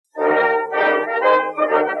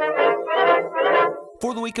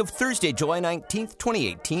For the week of Thursday, July 19th,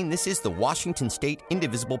 2018, this is the Washington State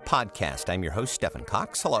Indivisible Podcast. I'm your host, Stephen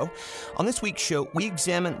Cox. Hello. On this week's show, we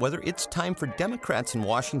examine whether it's time for Democrats in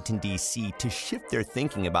Washington, D.C. to shift their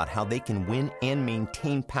thinking about how they can win and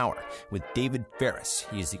maintain power with David Faris.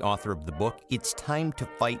 He is the author of the book, It's Time to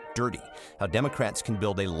Fight Dirty, How Democrats Can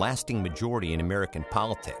Build a Lasting Majority in American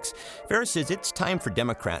Politics. Faris says it's time for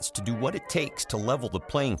Democrats to do what it takes to level the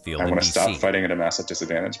playing field in D.C. I want to stop fighting at a massive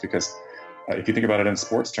disadvantage because if you think about it in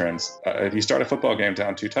sports terms, if you start a football game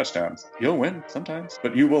down 2 touchdowns, you'll win sometimes,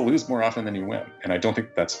 but you will lose more often than you win. And I don't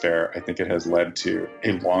think that's fair. I think it has led to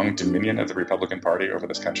a long dominion of the Republican Party over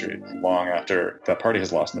this country, long after that party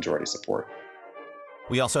has lost majority support.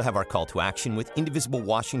 We also have our call to action with Indivisible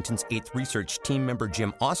Washington's 8th Research team member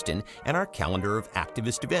Jim Austin and our calendar of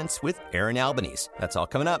activist events with Aaron Albanese. That's all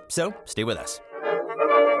coming up, so stay with us.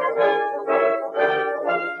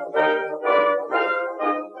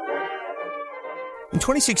 In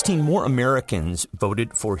 2016, more Americans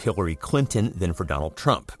voted for Hillary Clinton than for Donald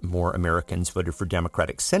Trump. More Americans voted for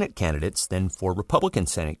Democratic Senate candidates than for Republican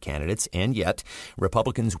Senate candidates, and yet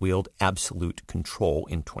Republicans wield absolute control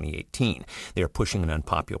in 2018. They are pushing an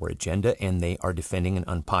unpopular agenda, and they are defending an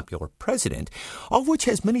unpopular president, all of which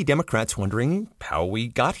has many Democrats wondering how we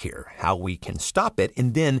got here, how we can stop it,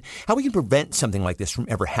 and then how we can prevent something like this from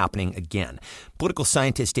ever happening again. Political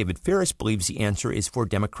scientist David Faris believes the answer is for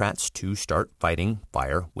Democrats to start fighting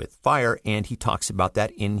fire with fire, and he talks about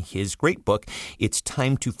that in his great book, It's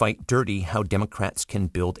Time to Fight Dirty, How Democrats Can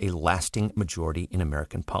Build a Lasting Majority in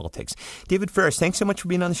American Politics. David Faris, thanks so much for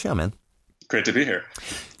being on the show, man. Great to be here.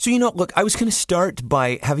 So, look, I was going to start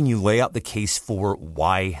by having you lay out the case for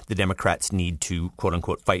why the Democrats need to, quote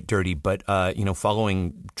unquote, fight dirty. But,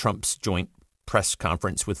 following Trump's joint press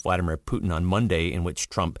conference with Vladimir Putin on Monday, in which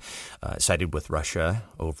Trump sided with Russia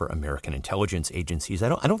over American intelligence agencies. I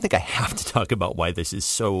don't think I have to talk about why this is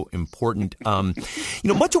so important.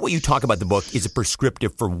 Much of what you talk about in the book is a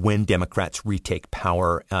prescriptive for when Democrats retake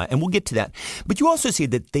power, and we'll get to that. But you also say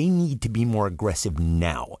that they need to be more aggressive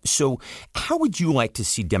now. So how would you like to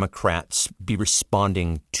see Democrats be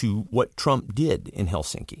responding to what Trump did in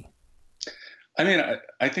Helsinki? I mean,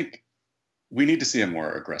 I think we need to see a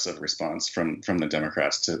more aggressive response from the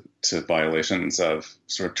Democrats to violations of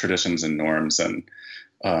sort of traditions and norms and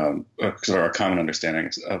sort of our common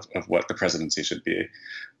understandings of what the presidency should be.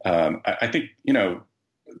 I think,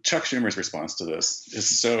 Chuck Schumer's response to this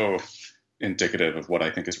is so indicative of what I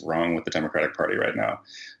think is wrong with the Democratic Party right now,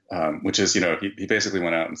 which is, he basically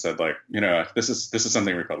went out and said, this is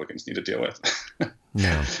something Republicans need to deal with.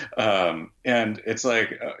 Yeah. And it's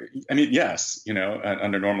like, yes,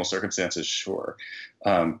 under normal circumstances, sure.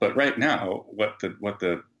 But right now, what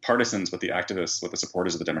the partisans, what the activists, what the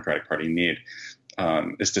supporters of the Democratic Party need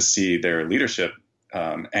is to see their leadership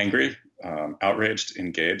angry, outraged,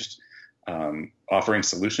 engaged, offering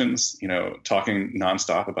solutions, talking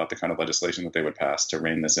nonstop about the kind of legislation that they would pass to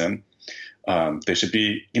rein this in. They should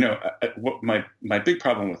be, what my big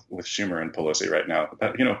problem with Schumer and Pelosi right now,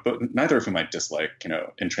 but neither of whom I dislike,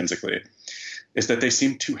 intrinsically, is that they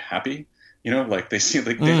seem too happy. They seem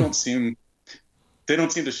like they don't seem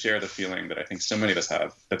to share the feeling that I think so many of us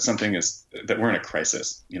have that that we're in a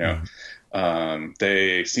crisis.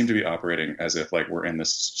 They seem to be operating as if we're in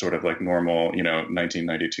this sort of normal,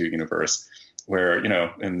 1992 universe where,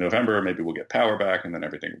 in November, maybe we'll get power back and then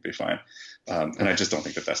everything will be fine. And I just don't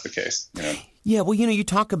think that that's the case. Yeah, well, you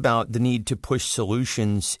talk about the need to push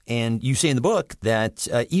solutions, and you say in the book that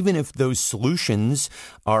even if those solutions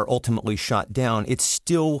are ultimately shot down, it's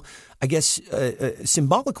still, I guess,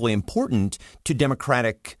 symbolically important to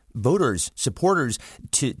Democratic voters, supporters,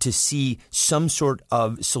 to see some sort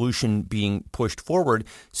of solution being pushed forward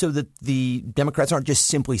so that the Democrats aren't just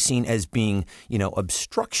simply seen as being,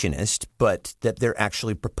 obstructionist, but that they're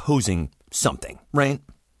actually proposing something, right?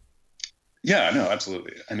 Yeah, no,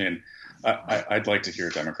 absolutely. I mean, I'd like to hear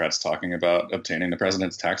Democrats talking about obtaining the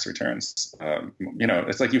president's tax returns.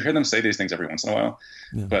 It's like you hear them say these things every once in a while,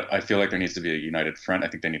 but I feel like there needs to be a united front. I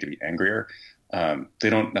think they need to be angrier. They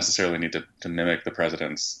don't necessarily need to mimic the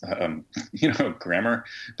president's, grammar,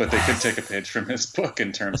 but they could take a page from his book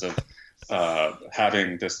in terms of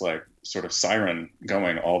having this sort of siren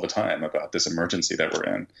going all the time about this emergency that we're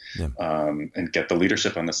in, and get the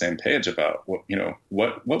leadership on the same page about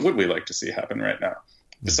what would we like to see happen right now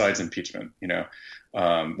besides impeachment?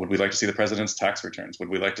 Would we like to see the president's tax returns? Would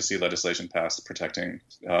we like to see legislation passed protecting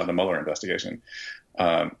the Mueller investigation?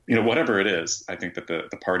 Whatever it is, I think that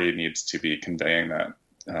the party needs to be conveying that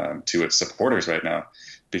to its supporters right now,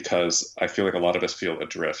 because I feel like a lot of us feel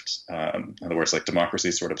adrift. In other words, like democracy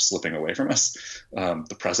is sort of slipping away from us.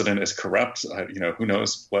 The president is corrupt. Who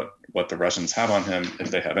knows what the Russians have on him,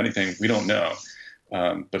 if they have anything, we don't know.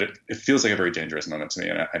 But it feels like a very dangerous moment to me,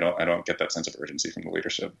 and I don't get that sense of urgency from the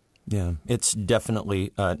leadership. Yeah, it's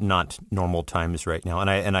definitely not normal times right now,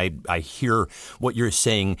 and I hear what you're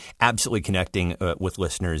saying, absolutely connecting with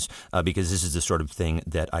listeners because this is the sort of thing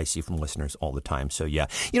that I see from listeners all the time. So yeah,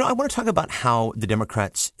 I want to talk about how the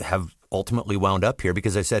Democrats have ultimately wound up here,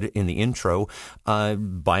 because I said in the intro,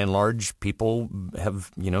 by and large, people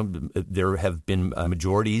have, there have been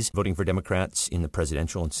majorities voting for Democrats in the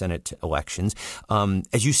presidential and Senate elections.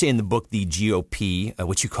 As you say in the book, the GOP,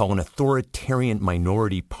 which you call an authoritarian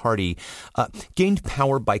minority party, gained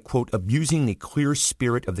power by, quote, abusing the clear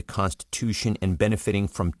spirit of the Constitution and benefiting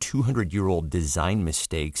from 200-year-old design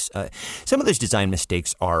mistakes. Some of those design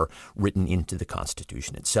mistakes are written into the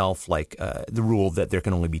Constitution itself, like the rule that there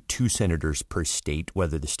can only be two senators per state,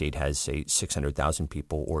 whether the state has, say, 600,000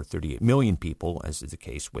 people or 38 million people, as is the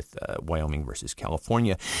case with Wyoming versus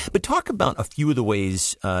California. But talk about a few of the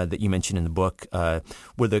ways that you mentioned in the book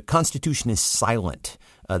where the Constitution is silent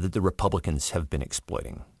that the Republicans have been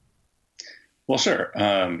exploiting. Well, sure.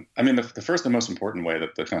 The first and most important way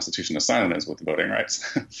that the Constitution is silent is with voting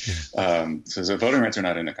rights. So voting rights are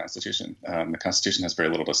not in the Constitution. The Constitution has very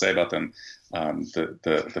little to say about them.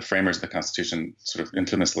 The framers of the Constitution sort of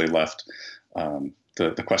infamously left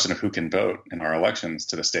the question of who can vote in our elections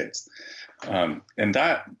to the states. And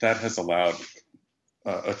that has allowed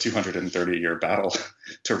a 230-year battle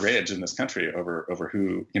to rage in this country over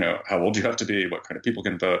who, how old you have to be, what kind of people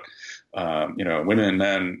can vote, women,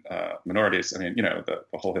 men, minorities. The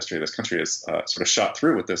whole history of this country is sort of shot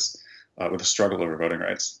through with this, with a struggle over voting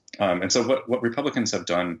rights. And so what Republicans have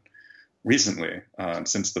done recently,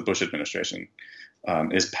 since the Bush administration,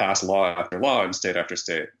 is pass law after law in state after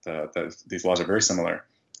state. These laws are very similar.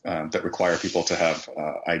 That require people to have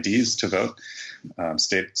IDs to vote,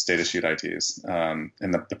 state-issued IDs. And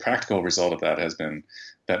the practical result of that has been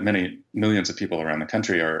that many millions of people around the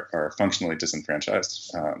country are functionally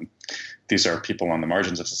disenfranchised. These are people on the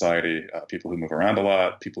margins of society, people who move around a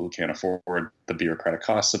lot, people who can't afford the bureaucratic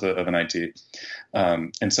costs of an ID.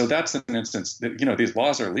 And so that's an instance that, these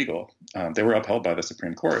laws are legal. They were upheld by the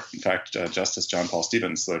Supreme Court. In fact, Justice John Paul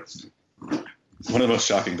Stevens, one of the most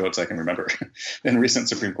shocking votes I can remember in recent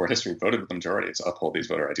Supreme Court history, voted with the majority to uphold these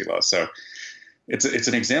voter ID laws. So it's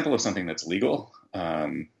an example of something that's legal,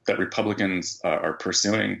 that Republicans are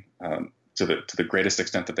pursuing to the greatest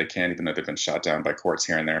extent that they can, even though they've been shot down by courts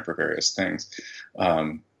here and there for various things.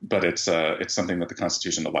 But it's something that the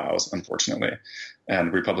Constitution allows, unfortunately.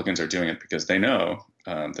 And Republicans are doing it because they know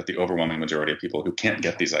that the overwhelming majority of people who can't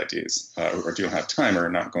get these IDs or don't have time or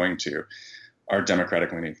are not going to are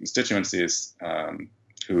Democratic-leaning constituencies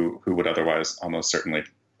who would otherwise almost certainly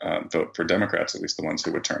vote for Democrats, at least the ones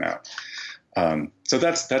who would turn out. So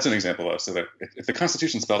that's an example of, so that if the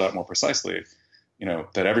Constitution spelled out more precisely,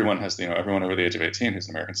 that everyone has, everyone over the age of 18 who's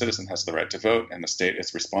an American citizen has the right to vote, and the state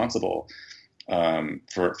is responsible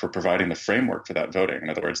for providing the framework for that voting. In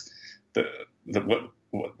other words,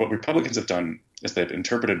 what Republicans have done is they've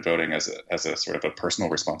interpreted voting as a sort of a personal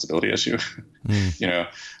responsibility issue.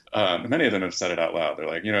 Many of them have said it out loud. They're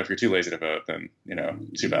like, if you're too lazy to vote, then,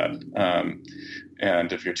 too bad.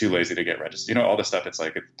 And if you're too lazy to get registered, all this stuff, it's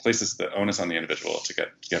like it places the onus on the individual to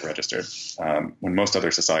get registered. When most other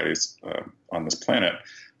societies on this planet,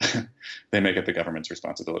 they make it the government's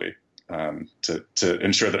responsibility to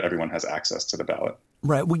ensure that everyone has access to the ballot.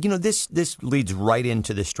 Right. Well, this leads right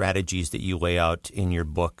into the strategies that you lay out in your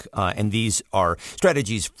book. And these are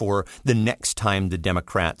strategies for the next time the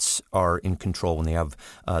Democrats are in control when they have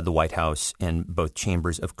the White House and both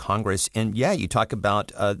chambers of Congress. And yeah, you talk about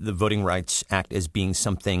the Voting Rights Act as being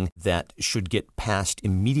something that should get passed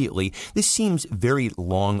immediately. This seems very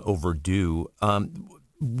long overdue.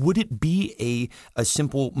 Would it be a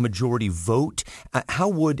simple majority vote? How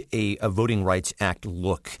would a Voting Rights Act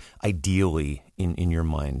look ideally in your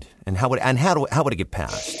mind, and how would it get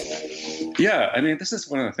passed? Yeah, this is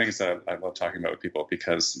one of the things that I love talking about with people,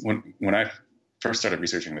 because when I first started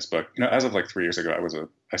researching this book, as of like 3 years ago,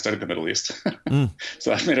 I studied the Middle East, so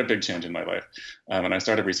that made a big change in my life. And I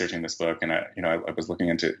started researching this book, and I was looking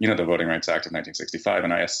into the Voting Rights Act of 1965,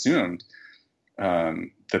 and I assumed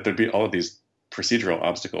that there'd be all of these procedural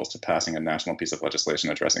obstacles to passing a national piece of legislation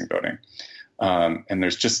addressing voting. And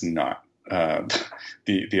there's just not.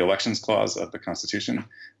 The elections clause of the Constitution,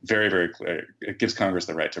 very, very clear. It gives Congress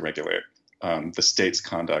the right to regulate the state's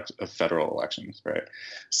conduct of federal elections, right?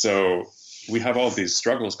 So we have all of these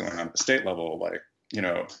struggles going on at the state level, like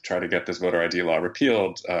try to get this voter ID law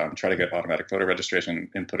repealed, try to get automatic voter registration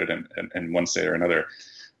inputted in one state or another,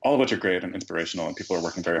 all of which are great and inspirational, and people are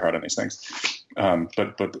working very hard on these things.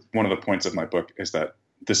 But one of the points of my book is that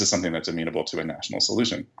this is something that's amenable to a national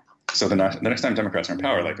solution. So the next time Democrats are in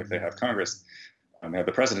power, like if they have Congress, they have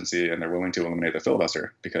the presidency, and they're willing to eliminate the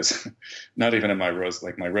filibuster, because not even in my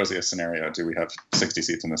rosiest scenario do we have 60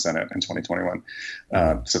 seats in the Senate in 2021.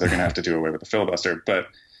 So they're going to have to do away with the filibuster. But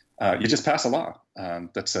you just pass a law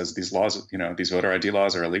that says these laws, these voter ID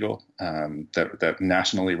laws are illegal, that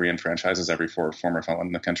nationally reenfranchises every former felon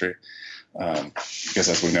in the country. Because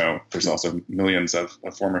as we know, there's also millions of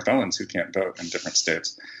former felons who can't vote in different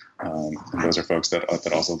states. And those are folks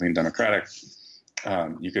that also lean Democratic.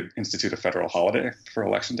 You could institute a federal holiday for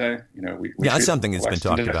Election Day. That's something that's been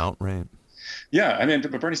talked about, right? Yeah,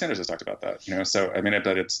 but Bernie Sanders has talked about that. So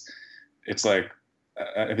but it's like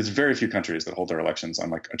there's very few countries that hold their elections on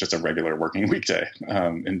like just a regular working weekday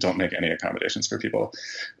and don't make any accommodations for people.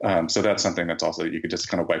 So that's something that's also, you could just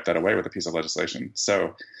kind of wipe that away with a piece of legislation.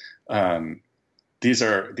 So these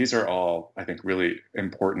are all, I think, really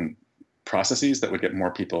important processes that would get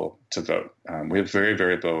more people to vote. We have very,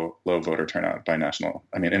 very low voter turnout by international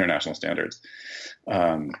standards.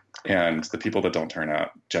 And the people that don't turn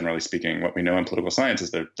out, generally speaking, what we know in political science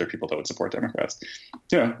is they're people that would support Democrats.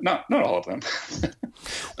 Not all of them.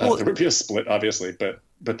 There would be a split, obviously,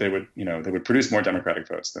 but they would, they would produce more Democratic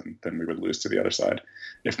votes than we would lose to the other side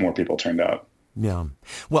if more people turned out. Yeah.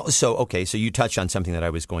 Well, so you touched on something that I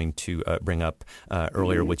was going to bring up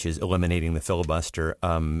earlier, which is eliminating the filibuster.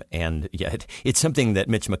 And yet it's something that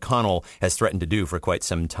Mitch McConnell has threatened to do for quite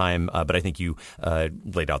some time. But I think you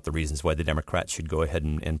laid out the reasons why the Democrats should go ahead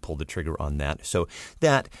and pull the trigger on that. So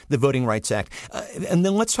that, the Voting Rights Act. And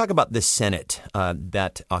then let's talk about the Senate.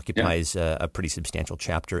 That occupies a pretty substantial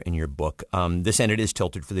chapter in your book. The Senate is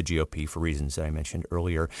tilted for the GOP for reasons that I mentioned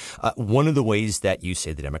earlier. One of the ways that you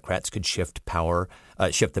say the Democrats could shift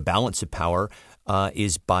the balance of power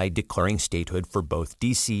is by declaring statehood for both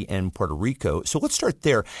D.C. and Puerto Rico. So let's start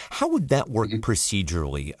there. How would that work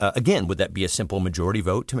procedurally? Again, would that be a simple majority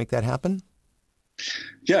vote to make that happen?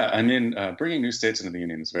 Yeah, bringing new states into the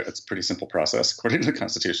Union it's a pretty simple process according to the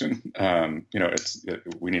Constitution.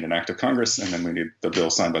 We need an act of Congress, and then we need the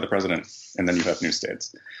bill signed by the president, and then you have new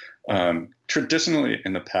states. Traditionally,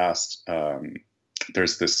 in the past,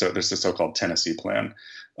 there's this so-called Tennessee Plan,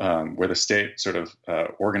 where the state sort of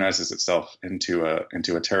organizes itself into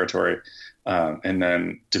a territory and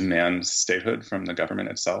then demands statehood from the government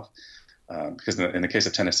itself. Because in the case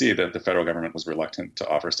of Tennessee, the federal government was reluctant to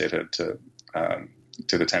offer statehood to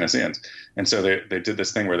the Tennesseans, and so they did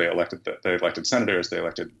this thing where they elected senators, they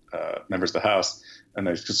elected members of the House, and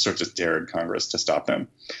they sort of just dared Congress to stop them.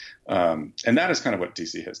 And that is kind of what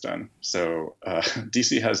DC has done. So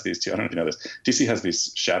DC has these two. I don't know if you know this. DC has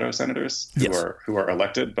these shadow senators who are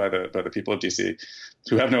elected by the people of DC,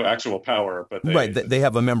 who have no actual power, but they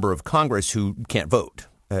have a member of Congress who can't vote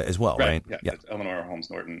as well, right? Yeah. Eleanor Holmes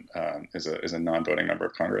Norton is a non-voting member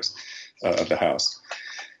of Congress of the House.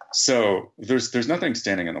 So there's nothing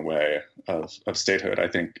standing in the way of statehood. I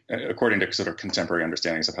think, according to sort of contemporary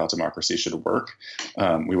understandings of how democracy should work,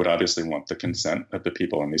 we would obviously want the consent of the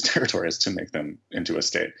people in these territories to make them into a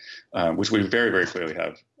state, which we very, very clearly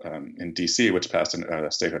have in D.C., which passed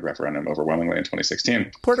a statehood referendum overwhelmingly in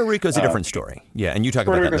 2016. Puerto Rico is a different story. Yeah, and you talk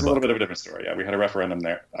about that in the book. Puerto Rico is a little bit of a different story. Yeah, we had a referendum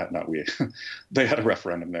there. Not we. They had a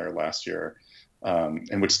referendum there last year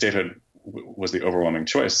in which statehood was the overwhelming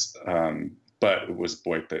choice. But it was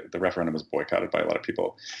the referendum was boycotted by a lot of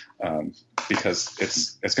people because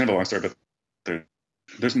it's kind of a long story, but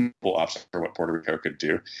there's multiple options for what Puerto Rico could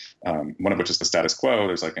do. One of which is the status quo.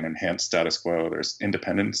 There's like an enhanced status quo. There's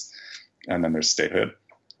independence, and then there's statehood.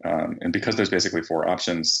 And because there's basically four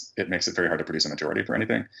options, it makes it very hard to produce a majority for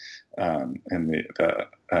anything. And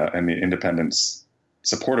the independence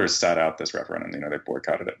supporters sat out this referendum. They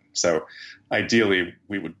boycotted it. So ideally,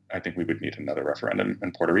 I think we would need another referendum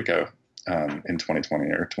in Puerto Rico in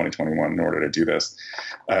 2020 or 2021 in order to do this.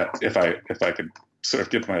 If I could sort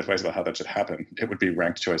of give my advice about how that should happen, it would be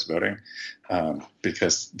ranked choice voting,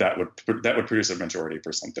 because that would produce a majority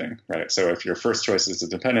for something, right? So if your first choice is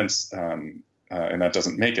independence and that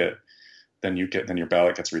doesn't make it, then your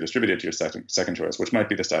ballot gets redistributed to your second choice, which might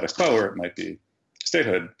be the status quo or it might be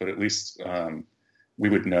statehood, but at least we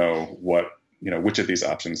would know what which of these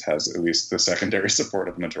options has at least the secondary support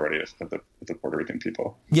of the majority of the Puerto Rican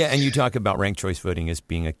people. Yeah, and you talk about ranked choice voting as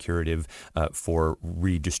being a curative for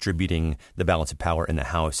redistributing the balance of power in the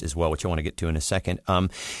House as well, which I want to get to in a second.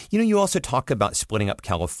 You also talk about splitting up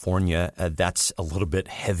California. That's a little bit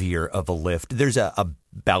heavier of a lift. There's a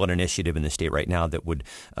ballot initiative in the state right now that would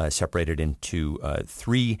separate it into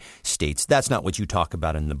 3 states. That's not what you talk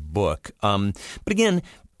about in the book. But again,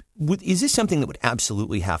 is this something that would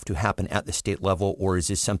absolutely have to happen at the state level, or is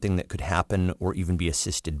this something that could happen or even be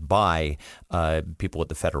assisted by people at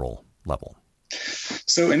the federal level?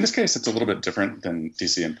 So in this case, it's a little bit different than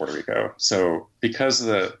DC and Puerto Rico. So because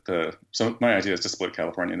so my idea is to split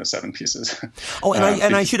California into 7 pieces. Oh,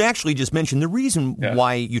 and I should actually just mention the reason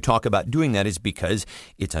why you talk about doing that is because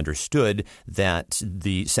it's understood that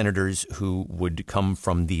the senators who would come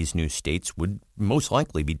from these new states would most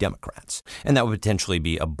likely be Democrats. And that would potentially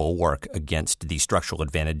be a bulwark against the structural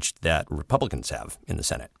advantage that Republicans have in the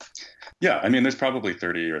Senate. Yeah, I mean, there's probably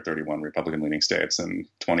 30 or 31 Republican-leaning states and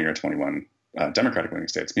 20 or 21 Democratic-leaning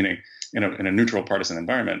states, meaning in a neutral partisan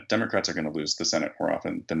environment, Democrats are going to lose the Senate more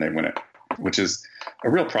often than they win it, which is a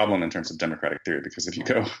real problem in terms of democratic theory. Because if you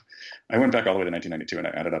I went back all the way to 1992 and I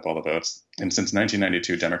added up all the votes. And since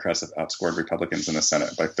 1992, Democrats have outscored Republicans in the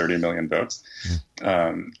Senate by 30 million votes.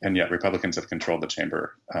 And yet Republicans have controlled the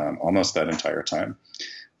chamber almost that entire time,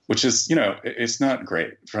 which is, it's not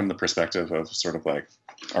great from the perspective of sort of like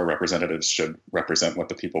our representatives should represent what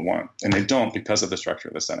the people want. And they don't because of the structure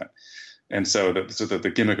of the Senate. And so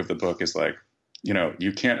the gimmick of the book is like,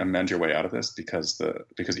 you can't amend your way out of this because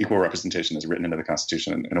equal representation is written into the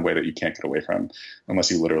Constitution in a way that you can't get away from unless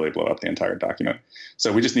you literally blow up the entire document.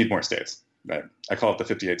 So we just need more states. Right? I call it the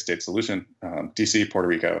 58-state solution, DC, Puerto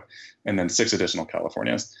Rico, and then 6 additional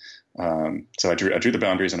Californias. So I drew the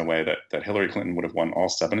boundaries in a way that Hillary Clinton would have won all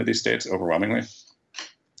 7 of these states overwhelmingly.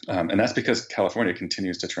 And that's because California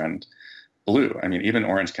continues to trend blue. I mean, even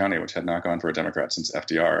Orange County, which had not gone for a Democrat since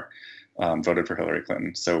FDR, voted for Hillary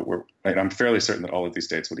Clinton. So I'm fairly certain that all of these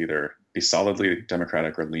states would either be solidly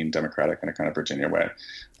Democratic or lean Democratic in a kind of Virginia way.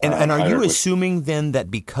 And are you assuming then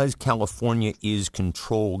that because California is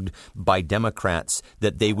controlled by Democrats,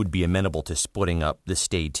 that they would be amenable to splitting up the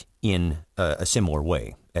state in a similar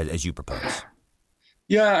way as you propose?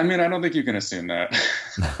 Yeah, I mean, I don't think you can assume that.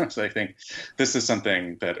 So I think this is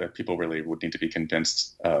something that people really would need to be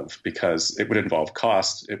convinced of because it would involve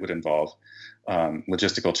cost. It would involve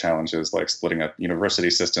logistical challenges like splitting up university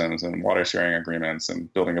systems and water sharing agreements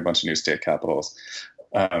and building a bunch of new state capitals.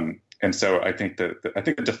 And so I think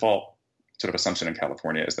the default sort of assumption in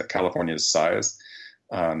California is that California's size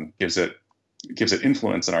gives it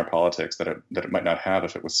influence in our politics that it might not have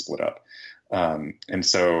if it was split up. And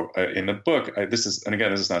so in the book, this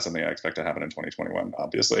is not something I expect to happen in 2021,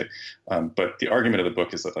 obviously. But the argument of the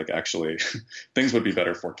book is that actually things would be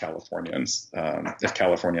better for Californians if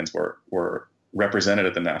Californians were represented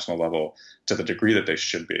at the national level to the degree that they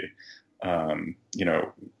should be.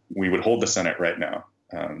 We would hold the Senate right now.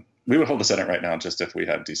 We would hold the Senate right now just if we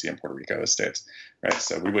had DC and Puerto Rico as states, right?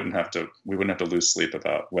 So we wouldn't have to lose sleep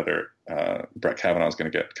about whether Brett Kavanaugh is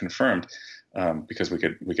going to get confirmed. Because we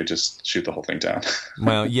could just shoot the whole thing down.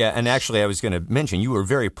 Well, yeah, and actually I was going to mention, you were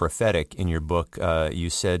very prophetic in your book. You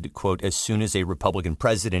said, quote, as soon as a Republican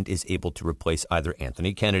president is able to replace either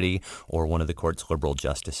Anthony Kennedy or one of the court's liberal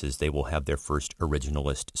justices, they will have their first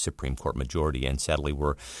originalist Supreme Court majority. And sadly,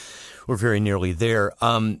 we're very nearly there.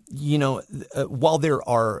 While there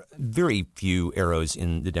are very few arrows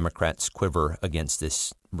in the Democrats' quiver against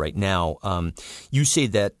this right now, you say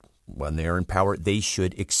that when they're in power, they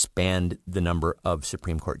should expand the number of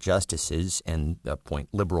Supreme Court justices and appoint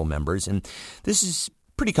liberal members. And this is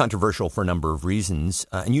pretty controversial for a number of reasons.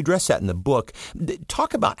 And you address that in the book.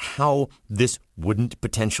 Talk about how this wouldn't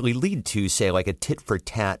potentially lead to, say, like a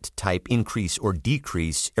tit-for-tat type increase or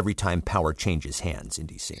decrease every time power changes hands in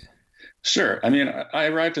D.C. Sure. I mean, I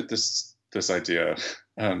arrived at this idea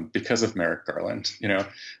because of Merrick Garland,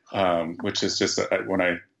 which is just when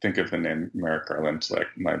I think of the name Merrick Garland, like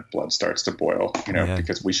my blood starts to boil,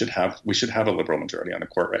 because we should have a liberal majority on the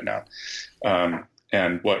court right now.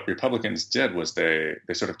 And what Republicans did was they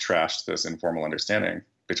sort of trashed this informal understanding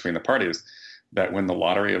between the parties that when the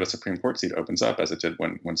lottery of a Supreme Court seat opens up, as it did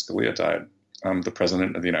when Scalia died, the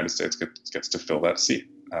president of the United States gets to fill that seat.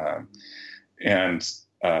 And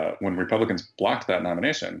when Republicans blocked that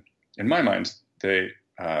nomination, in my mind, they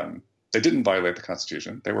didn't violate the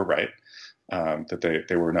Constitution. They were right that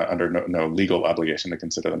they were not under no legal obligation to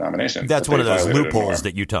consider the nomination. That's one of those loopholes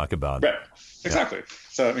that you talk about. Right. Exactly. Yeah.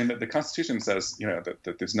 So, I mean, the Constitution says,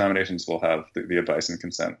 that these nominations will have the advice and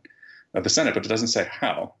consent of the Senate, but it doesn't say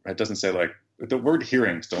how. It doesn't say the word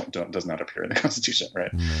hearings does not appear in the Constitution,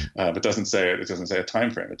 right? But it doesn't say a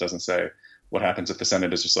time frame. It doesn't say what happens if the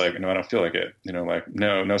Senate is just like, no, I don't feel like it. Like,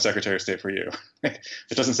 no Secretary of State for you. It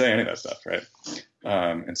doesn't say any of that stuff, right?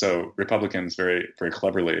 And so Republicans very, very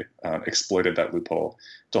cleverly exploited that loophole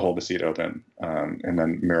to hold the seat open, and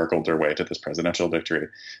then miracled their way to this presidential victory,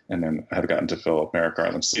 and then have gotten to fill Merrick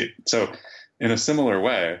Garland's seat. So in a similar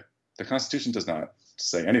way, the Constitution does not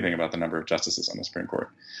say anything about the number of justices on the Supreme Court.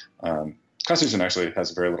 Constitution actually has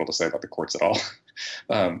very little to say about the courts at all.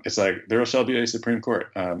 It's like there shall be a Supreme Court,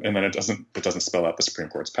 and then it doesn't spell out the Supreme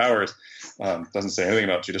Court's powers. Doesn't say anything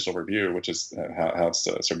about judicial review, which is how it's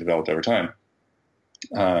sort of developed over time.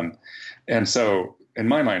 And so, in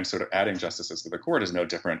my mind, sort of adding justices to the court is no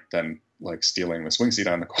different than like stealing the swing seat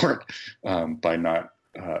on the court by not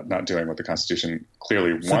doing what the Constitution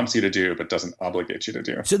clearly wants you to do, but doesn't obligate you to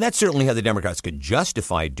do. So that's certainly how the Democrats could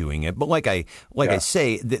justify doing it. But I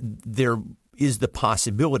say, there is the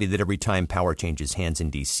possibility that every time power changes hands in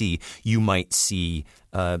D.C., you might see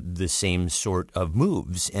the same sort of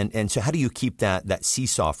moves. And so how do you keep that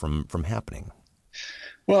seesaw from happening?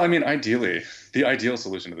 Well, I mean, ideally, the ideal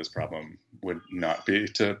solution to this problem would not be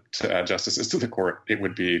to add justices to the court. It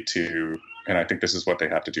would be to, and I think this is what they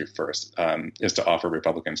have to do first, is to offer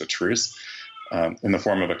Republicans a truce in the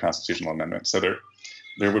form of a constitutional amendment. So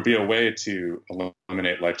there would be a way to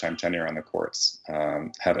eliminate lifetime tenure on the courts,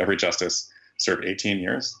 have every justice serve 18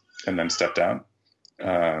 years and then step down.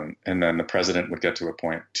 And then the president would get to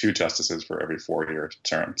appoint 2 justices for every 4-year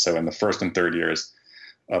term. So in the first and third years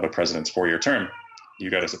of a president's 4-year term, you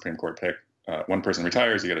get a Supreme Court pick. One person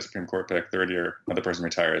retires, you get a Supreme Court pick. Third year, another person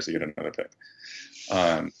retires, you get another pick.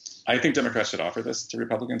 I think Democrats should offer this to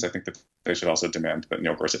Republicans. I think that they should also demand that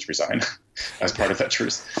Neil Gorsuch resign as part of that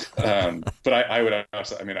truce. But I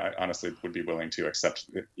honestly would be willing to accept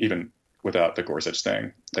it, even without the Gorsuch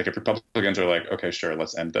thing. Like if Republicans are like, okay, sure,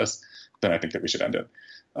 let's end this, then I think that we should end it.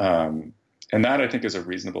 And that I think is a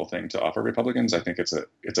reasonable thing to offer Republicans. I think it's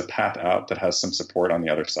a path out that has some support on the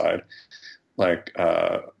other side. Like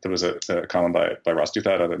there was a column by Ross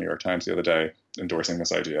Douthat out of the New York Times the other day endorsing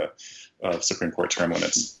this idea of Supreme Court term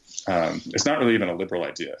limits. It's not really even a liberal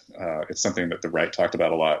idea. It's something that the right talked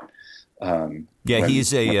about a lot.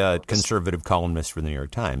 He's a conservative columnist for the New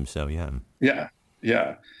York Times. So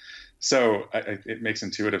yeah. So it makes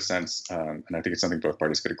intuitive sense, and I think it's something both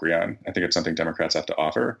parties could agree on. I think it's something Democrats have to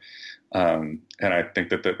offer, and I think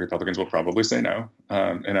that the Republicans will probably say no.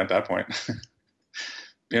 And at that point,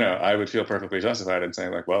 I would feel perfectly justified in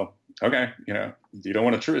saying like, well, okay, you don't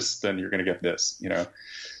want a truce, then you're going to get this,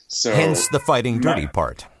 So hence the fighting dirty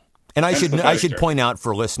part. And I should point out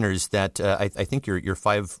for listeners that I think your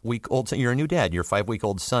 5-week-old son, you're a new dad. Your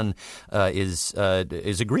 5-week-old son is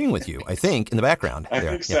agreeing with you. I think in the background. I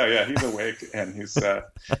think so. Yeah, he's awake and he's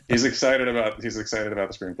excited about the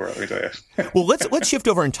Supreme Court. Let me tell you. Well, let's shift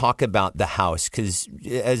over and talk about the House because,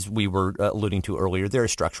 as we were alluding to earlier, there are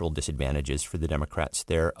structural disadvantages for the Democrats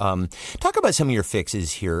there. Talk about some of your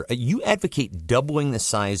fixes here. You advocate doubling the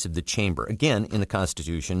size of the chamber. Again, in the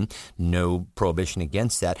Constitution, no prohibition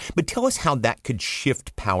against that. But tell us how that could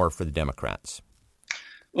shift power for the Democrats.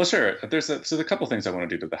 Well, sure. There's a couple things I want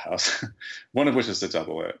to do to the House, one of which is to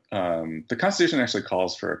double it. The Constitution actually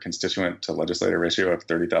calls for a constituent to legislator ratio of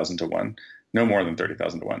 30,000 to 1, no more than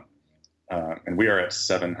 30,000 to 1. And we are at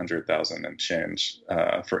 700,000 and change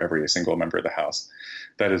for every single member of the House.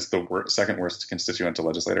 That is the second worst constituent to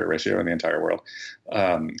legislator ratio in the entire world.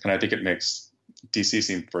 And I think it makes D.C.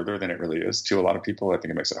 seem further than it really is to a lot of people. I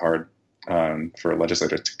think it makes it hard for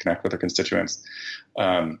legislators to connect with their constituents.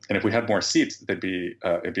 And if we had more seats, it'd be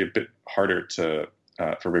a bit harder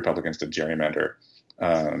for Republicans to gerrymander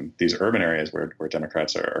these urban areas where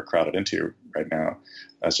Democrats are crowded into right now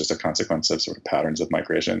as just a consequence of sort of patterns of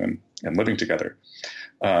migration and living together.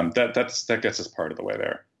 That gets us part of the way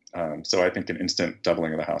there. So I think an instant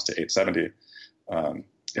doubling of the House to 870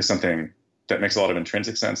 is something that makes a lot of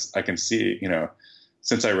intrinsic sense. I can see,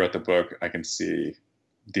 since I wrote the book, I can see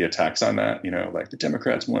the attacks on that, like the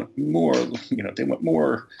Democrats want more, they want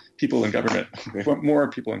more people in government. They want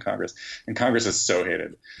more people in Congress. And Congress is so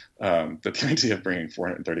hated that the idea of bringing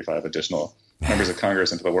 435 additional members of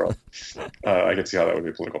Congress into the world, I could see how that would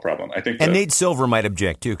be a political problem. I think. And Nate Silver might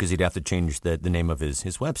object, too, because he'd have to change the name of his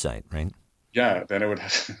website, right? Yeah, then it would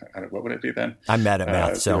what would it be then? I'm mad at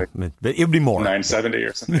math, but it would be more. 970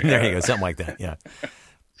 or something. There you go, something like that, yeah.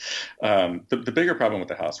 The bigger problem with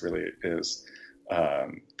the House really is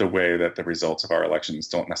the way that the results of our elections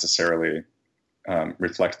don't necessarily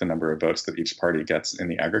reflect the number of votes that each party gets in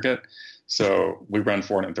the aggregate. So we run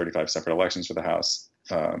 435 separate elections for the House.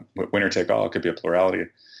 Winner take all, it could be a plurality.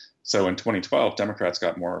 So in 2012, Democrats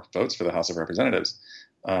got more votes for the House of Representatives,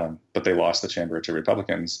 but they lost the chamber to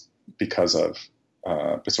Republicans because of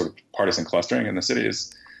the sort of partisan clustering in the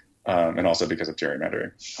cities, and also because of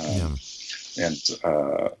gerrymandering.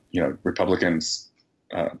 And Republicans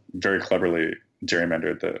very cleverly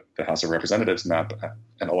gerrymandered the House of Representatives map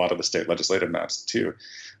and a lot of the state legislative maps too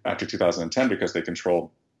after 2010 because they controlled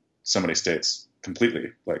so many states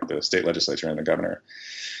completely, like the state legislature and the governor.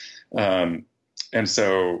 And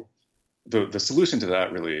so the solution to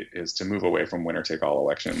that really is to move away from winner-take-all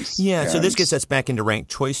elections. Yeah, so this gets us back into ranked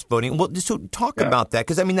choice voting. Well, so talk about that,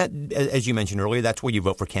 because, I mean, that, as you mentioned earlier, that's where you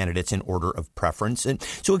vote for candidates in order of preference. And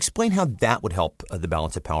so explain how that would help the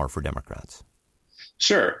balance of power for Democrats.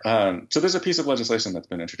 Sure. So there's a piece of legislation that's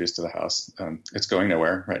been introduced to the House. It's going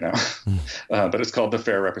nowhere right now, but it's called the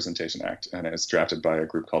Fair Representation Act, and it's drafted by a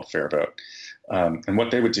group called Fair Vote. And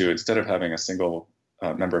what they would do, instead of having a single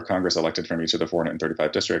member of Congress elected from each of the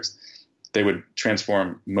 435 districts, they would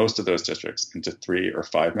transform most of those districts into 3 or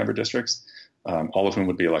 5 member districts, all of whom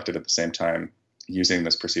would be elected at the same time using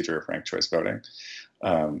this procedure of ranked choice voting.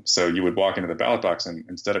 So you would walk into the ballot box, and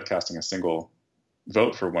instead of casting a single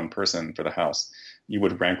vote for one person for the House, you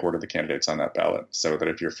would rank order the candidates on that ballot so that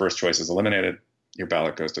if your first choice is eliminated, your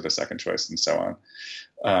ballot goes to the second choice and so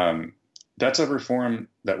on. That's a reform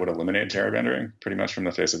that would eliminate gerrymandering pretty much from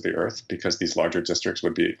the face of the earth, because these larger districts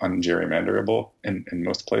would be ungerrymanderable in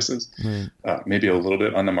most places, maybe a little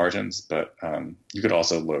bit on the margins, but you could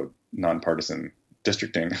also load nonpartisan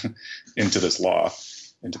districting into this law,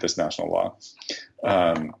 into this national law.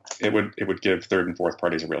 It would give third and fourth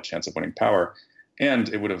parties a real chance of winning power, and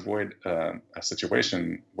it would avoid a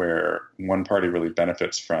situation where one party really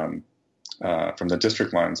benefits from the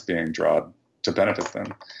district lines being drawn to benefit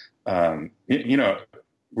them.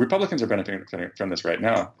 Republicans are benefiting from this right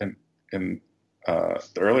now. In the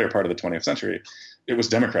earlier part of the 20th century, it was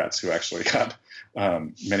Democrats who actually got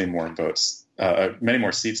many more votes, many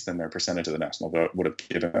more seats than their percentage of the national vote would have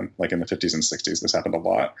given them. Like in the 50s and 60s, this happened a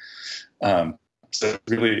lot. So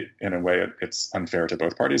really, in a way, it's unfair to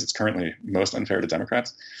both parties. It's currently most unfair to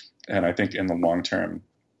Democrats. And I think in the long term,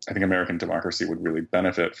 I think American democracy would really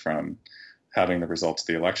benefit from having the results of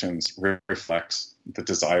the elections reflect the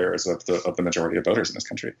desires of the majority of voters in this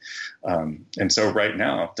country. And so right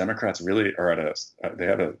now, Democrats really are they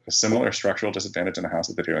have a similar structural disadvantage in the House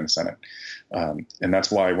that they do in the Senate. And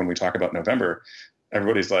that's why when we talk about November,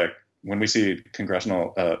 everybody's like, when we see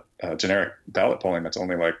congressional generic ballot polling that's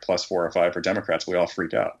only like +4 or 5 for Democrats, we all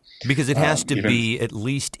freak out. Because it has to be at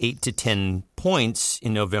least 8 to 10 points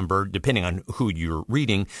in November, depending on who you're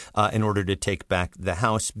reading, in order to take back the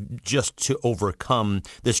House, just to overcome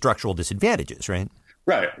the structural disadvantages, right?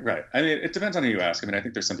 Right. I mean, it depends on who you ask. I mean, I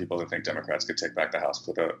think there's some people that think Democrats could take back the House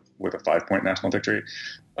with a 5-point national victory.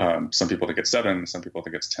 Some people think it's 7. Some people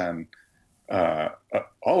think it's 10.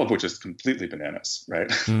 All of which is completely bananas, right?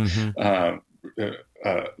 Mm-hmm.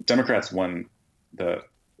 Democrats won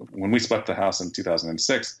when we split the House in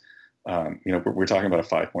 2006. We're talking about a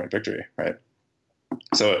 5-point victory, right?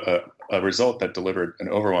 So a result that delivered an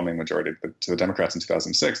overwhelming majority to the Democrats in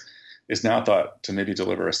 2006 is now thought to maybe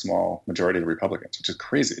deliver a small majority to Republicans, which is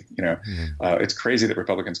crazy. It's crazy that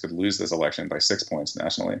Republicans could lose this election by 6 points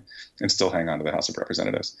nationally and still hang on to the House of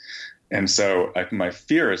Representatives. And so my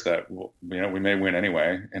fear is that we may win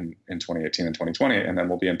anyway in 2018 and 2020, and then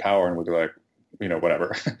we'll be in power and we'll be like,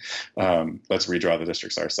 whatever, let's redraw the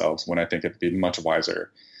districts ourselves. When I think it'd be much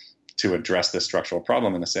wiser to address this structural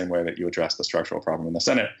problem in the same way that you address the structural problem in the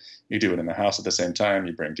Senate. You do it in the House at the same time.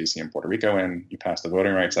 You bring D.C. and Puerto Rico in. You pass the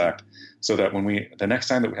Voting Rights Act, so that the next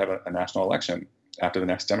time that we have a national election after the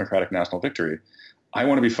next Democratic national victory, I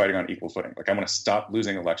want to be fighting on equal footing. Like, I want to stop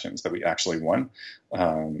losing elections that we actually won.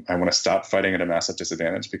 I want to stop fighting at a massive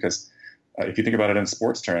disadvantage, because if you think about it in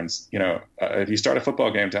sports terms, if you start a football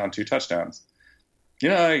game down 2 touchdowns,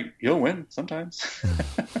 you'll win sometimes.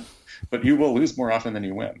 But you will lose more often than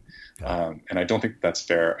you win. And I don't think that's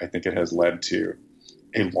fair. I think it has led to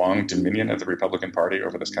a long dominion of the Republican Party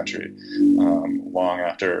over this country, long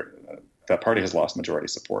after that party has lost majority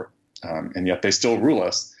support. And yet they still rule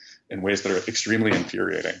us in ways that are extremely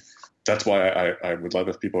infuriating. That's why I would love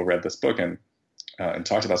if people read this book and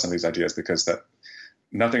talked about some of these ideas, because that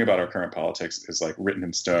nothing about our current politics is like written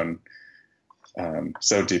in stone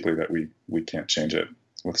so deeply that we can't change it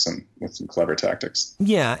with some clever tactics.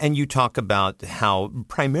 Yeah, and you talk about how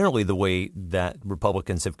primarily the way that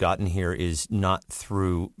Republicans have gotten here is not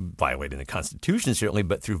through violating the Constitution, certainly,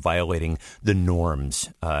 but through violating the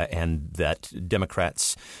norms, and that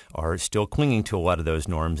Democrats are still clinging to a lot of those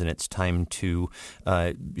norms, and it's time to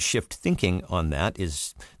shift thinking on that,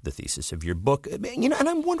 is the thesis of your book. And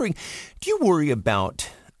I'm wondering, do you worry about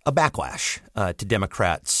a backlash to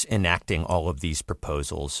Democrats enacting all of these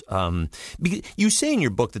proposals. Because you say in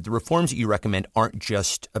your book that the reforms that you recommend aren't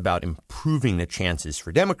just about improving the chances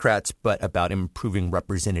for Democrats, but about improving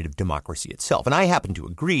representative democracy itself. And I happen to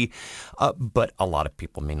agree, but a lot of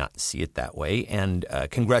people may not see it that way. And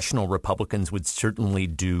congressional Republicans would certainly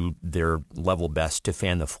do their level best to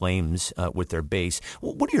fan the flames with their base.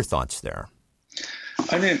 What are your thoughts there?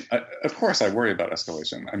 I mean, of course, I worry about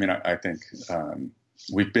escalation. I mean, I think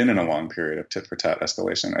we've been in a long period of tit-for-tat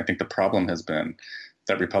escalation. I think the problem has been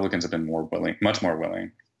that Republicans have been much more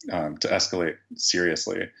willing to escalate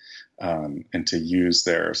seriously and to use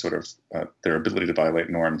their sort of their ability to violate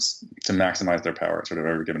norms to maximize their power at sort of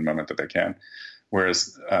every given moment that they can.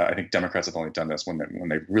 Whereas I think Democrats have only done this when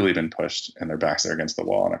they've really been pushed and their backs are against the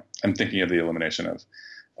wall. And I'm thinking of the elimination of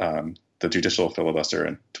the judicial filibuster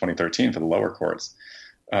in 2013 for the lower courts.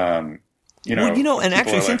 And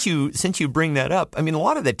actually, since you bring that up, I mean, a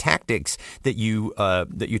lot of the tactics that you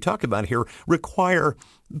talk about here require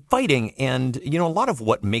fighting, and a lot of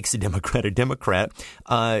what makes a Democrat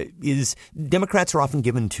is Democrats are often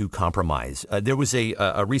given to compromise. There was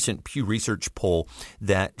a recent Pew Research poll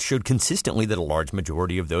that showed consistently that a large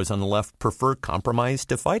majority of those on the left prefer compromise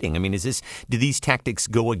to fighting. I mean, do these tactics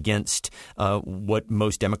go against what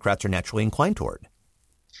most Democrats are naturally inclined toward?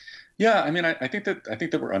 Yeah, I mean, I think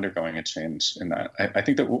that we're undergoing a change in that. I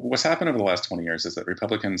think that what's happened over the last 20 years is that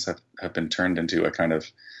Republicans have been turned into a kind of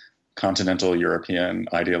continental European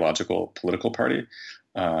ideological political party,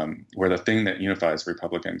 where the thing that unifies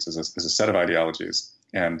Republicans is a set of ideologies,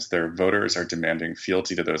 and their voters are demanding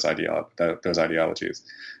fealty to those ideologies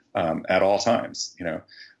at all times.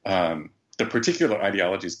 The particular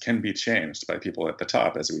ideologies can be changed by people at the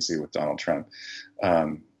top, as we see with Donald Trump.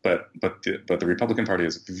 But the Republican Party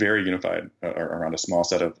is very unified around a small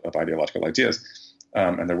set of ideological ideas,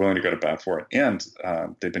 and they're willing to go to bat for it. And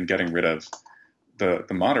they've been getting rid of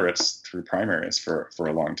the moderates through primaries for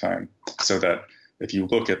a long time, so that if you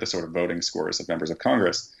look at the sort of voting scores of members of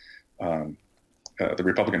Congress, the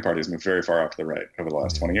Republican Party has moved very far off to the right over the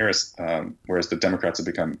last 20 years, whereas the Democrats have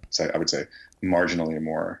become, I would say, marginally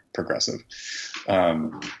more progressive.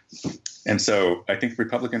 And so I think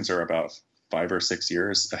Republicans are about 5 or 6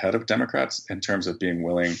 years ahead of Democrats in terms of being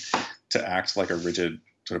willing to act like a rigid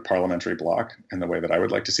sort of parliamentary bloc in the way that I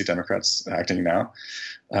would like to see Democrats acting now.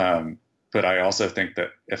 But I also think that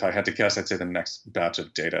if I had to guess, I'd say the next batch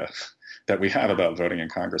of data that we have about voting in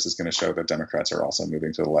Congress is going to show that Democrats are also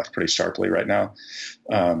moving to the left pretty sharply right now.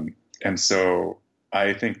 And so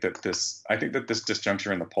I think that this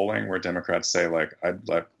disjuncture in the polling where Democrats say, like,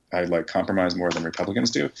 I'd like compromise more than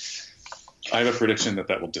Republicans do, I have a prediction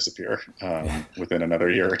that will disappear within another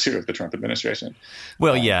year or two of the Trump administration.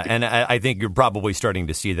 Well, yeah, and I think you're probably starting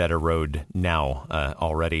to see that erode now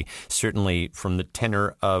already. Certainly, from the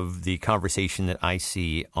tenor of the conversation that I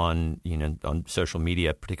see on social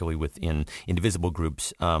media, particularly within indivisible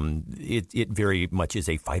groups, it very much is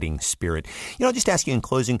a fighting spirit. I'll just ask you in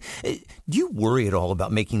closing: do you worry at all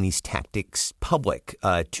about making these tactics public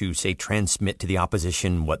to, say, transmit to the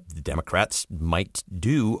opposition what the Democrats might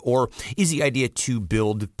do, or is the idea to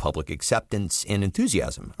build public acceptance and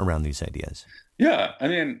enthusiasm around these ideas? Yeah, I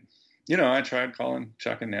mean, I tried calling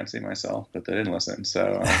Chuck and Nancy myself, but they didn't listen,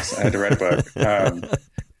 so I had to write a book.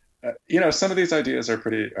 Some of these ideas are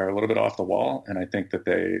a little bit off the wall, and I think that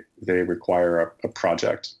they require a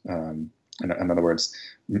project. In other words,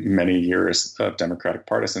 many years of Democratic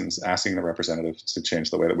partisans asking the representatives to change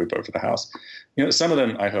the way that we vote for the House. Some of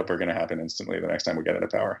them I hope are going to happen instantly the next time we get into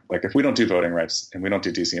power. Like if we don't do voting rights and we don't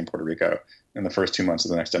do DC and Puerto Rico in the first 2 months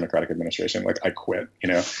of the next Democratic administration, like I quit.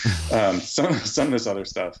 Some of this other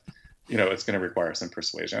stuff, it's going to require some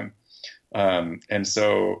persuasion. And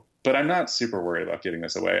so, but I'm not super worried about giving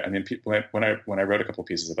this away. I mean, people, when I wrote a couple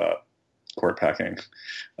pieces about court packing,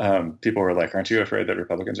 people were like, aren't you afraid that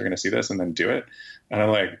Republicans are going to see this and then do it? And I'm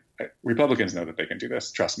like, Republicans know that they can do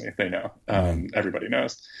this. Trust me, they know. Everybody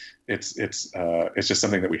knows. It's just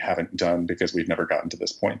something that we haven't done because we've never gotten to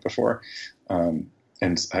this point before. And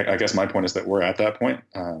I guess my point is that we're at that point.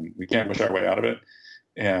 We can't push our way out of it.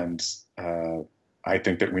 And I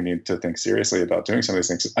think that we need to think seriously about doing some of these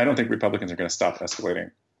things. I don't think Republicans are going to stop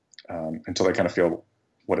escalating until they kind of feel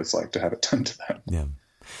what it's like to have it done to them. Yeah.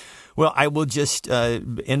 Well, I will just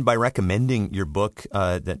end by recommending your book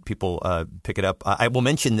that people pick it up. I will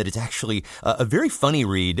mention that it's actually a very funny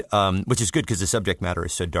read, which is good because the subject matter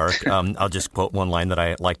is so dark. I'll just quote one line that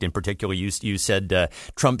I liked in particular. You said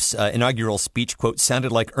Trump's inaugural speech, quote,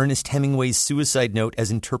 sounded like Ernest Hemingway's suicide note as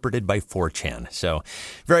interpreted by 4chan. So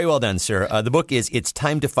very well done, sir. The book is It's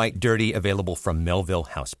Time to Fight Dirty, available from Melville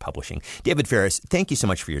House Publishing. David Faris, thank you so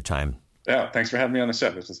much for your time. Yeah, thanks for having me on the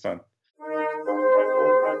show. This was fun.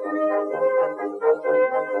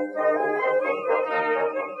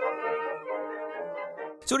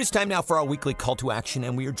 So it is time now for our weekly call to action,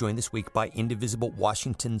 and we are joined this week by Indivisible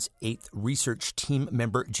Washington's 8th Research Team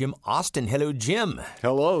member, Jim Austin. Hello, Jim.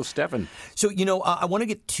 Hello, Stephan. So, I want to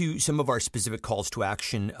get to some of our specific calls to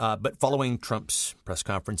action, but following Trump's press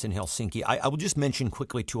conference in Helsinki, I will just mention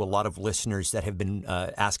quickly to a lot of listeners that have been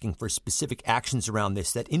asking for specific actions around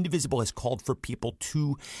this, that Indivisible has called for people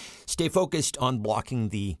to stay focused on blocking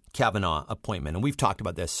the Kavanaugh appointment. And we've talked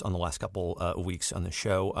about this on the last couple of weeks on the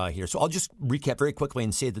show here. So I'll just recap very quickly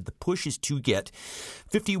and say that the push is to get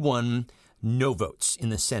 51 no votes in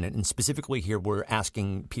the Senate. And specifically here, we're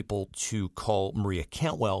asking people to call Maria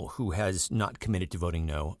Cantwell, who has not committed to voting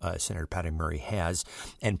no. Senator Patty Murray has,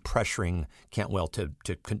 and pressuring Cantwell to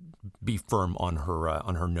be firm on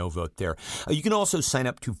her no vote there. You can also sign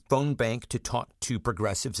up to Phone Bank to talk to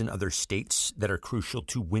progressives in other states that are crucial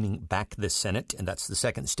to winning back the Senate. And that's the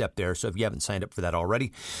second step there. So if you haven't signed up for that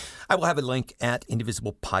already, I will have a link at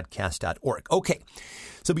indivisiblepodcast.org. Okay.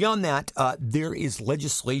 So beyond that, there is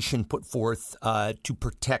legislation put forth to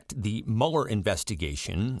protect the Mueller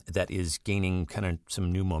investigation that is gaining kind of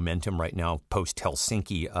some new momentum right now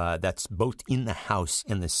post-Helsinki. That's both in the House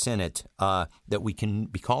and the Senate that we can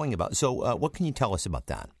be calling about. So what can you tell us about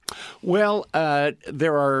that? Well,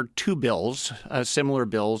 there are two bills, similar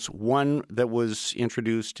bills, one that was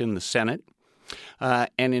introduced in the Senate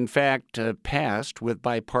and in fact passed with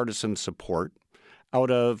bipartisan support out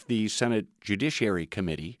of the Senate Judiciary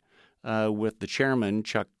Committee with the chairman,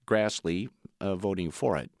 Chuck Grassley, voting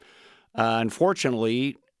for it.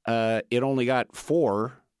 Unfortunately, it only got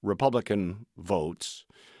 4 Republican votes.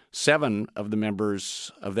 7 of the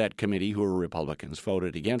members of that committee who were Republicans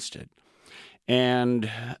voted against it. And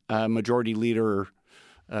Majority Leader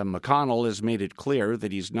McConnell has made it clear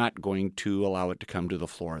that he's not going to allow it to come to the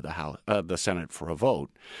floor of the House, the Senate for a vote.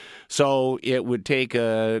 So it would take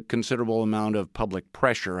a considerable amount of public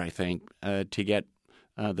pressure, I think, to get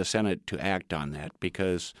the Senate to act on that,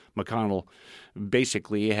 because McConnell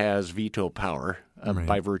basically has veto power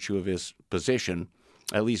by virtue of his position,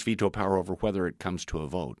 at least veto power over whether it comes to a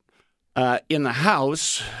vote. In the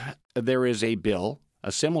House, there is a bill,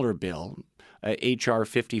 a similar bill, H.R.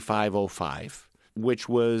 5505, which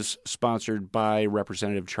was sponsored by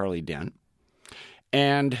Representative Charlie Dent.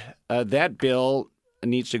 And that bill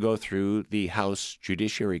needs to go through the House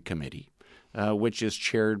Judiciary Committee, which is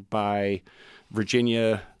chaired by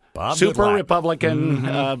Virginia Super Goodlatte. Republican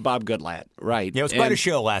Bob Goodlatte. Right. Yeah, it was quite a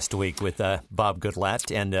show last week with Bob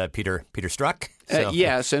Goodlatte and Peter Strzok. So.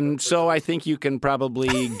 Yes, and so I think you can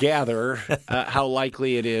probably gather how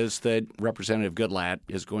likely it is that Representative Goodlatte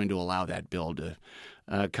is going to allow that bill to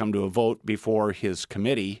come to a vote before his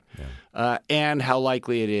committee, and how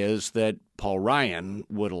likely it is that Paul Ryan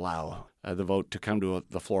would allow the vote to come to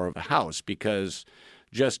the floor of the House, because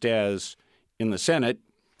just as in the Senate,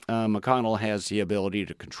 McConnell has the ability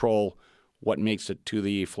to control what makes it to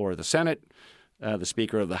the floor of the Senate. The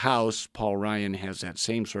Speaker of the House, Paul Ryan, has that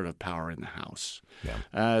same sort of power in the House.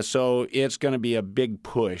 Yeah. So it's going to be a big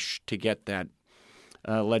push to get that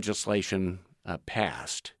legislation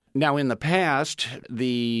passed. Now, in the past,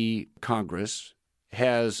 the Congress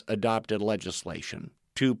has adopted legislation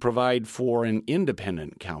to provide for an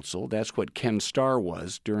independent counsel. That's what Ken Starr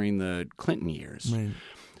was during the Clinton years. Right.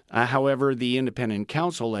 However, the independent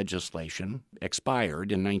counsel legislation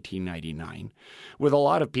expired in 1999, with a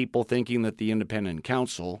lot of people thinking that the independent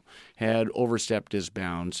counsel had overstepped his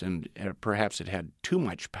bounds and perhaps it had too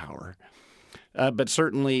much power. But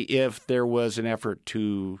certainly if there was an effort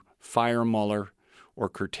to fire Mueller or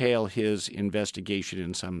curtail his investigation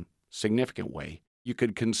in some significant way, you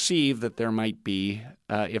could conceive that there might be,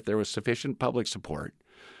 if there was sufficient public support,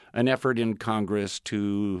 an effort in Congress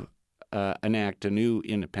to enact a new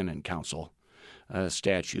independent counsel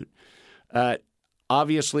statute.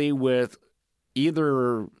 Obviously, with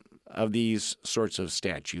either of these sorts of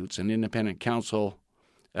statutes, an independent counsel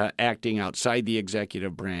acting outside the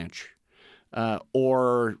executive branch,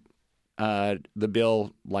 or the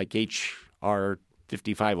bill like H.R.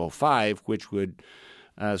 5505, which would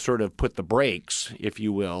sort of put the brakes, if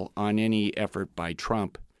you will, on any effort by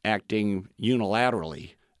Trump acting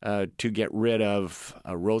unilaterally to get rid of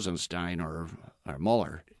Rosenstein or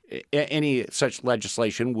Mueller. Any such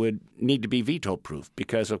legislation would need to be veto-proof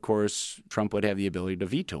because, of course, Trump would have the ability to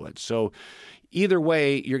veto it. So either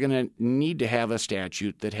way, you're going to need to have a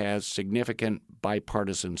statute that has significant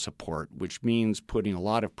bipartisan support, which means putting a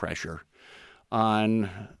lot of pressure on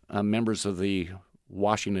members of the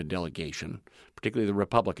Washington delegation, particularly the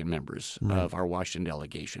Republican members of our Washington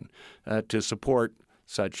delegation, to support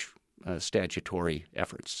such statutory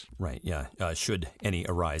efforts. Right, yeah, should any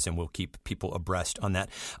arise, and we'll keep people abreast on that.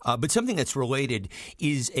 But something that's related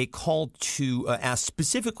is a call to ask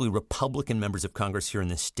specifically Republican members of Congress here in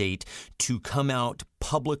the state to come out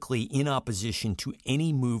publicly in opposition to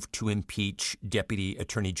any move to impeach Deputy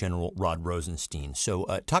Attorney General Rod Rosenstein. So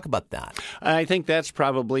talk about that. I think that's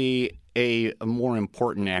probably a more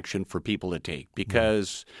important action for people to take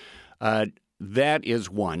because that is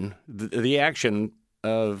one. The action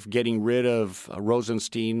of getting rid of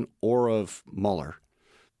Rosenstein or of Mueller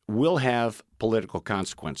will have political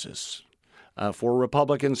consequences for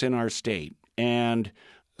Republicans in our state. And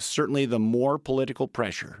certainly the more political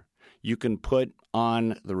pressure you can put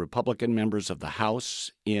on the Republican members of the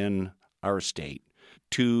House in our state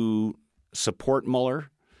to support Mueller,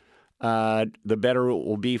 the better it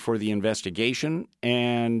will be for the investigation.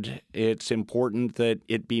 And it's important that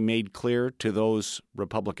it be made clear to those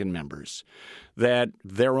Republican members that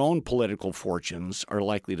their own political fortunes are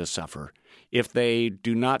likely to suffer if they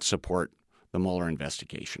do not support the Mueller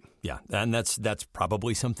investigation. Yeah, and that's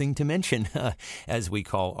probably something to mention as we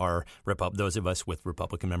call our those of us with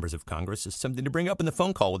Republican members of Congress, is something to bring up in the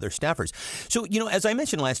phone call with their staffers. So, as I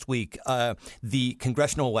mentioned last week, the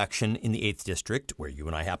congressional election in the 8th District, where you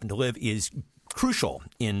and I happen to live, is crucial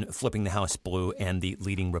in flipping the House blue, and the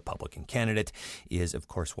leading Republican candidate is, of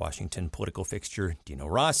course, Washington political fixture Dino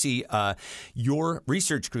Rossi. Your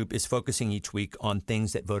research group is focusing each week on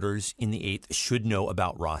things that voters in the 8th should know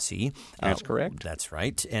about Rossi. That's correct. That's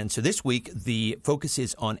right. And so this week, the focus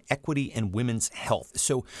is on equity and women's health.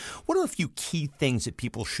 So what are a few key things that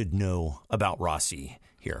people should know about Rossi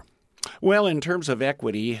here? Well, in terms of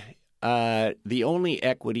equity, the only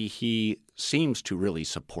equity he seems to really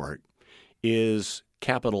support is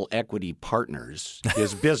Capital Equity Partners,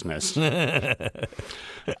 his business. When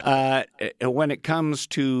it comes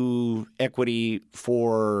to equity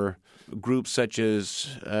for groups such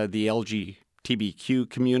as the LGBTQ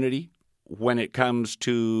community, when it comes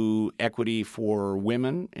to equity for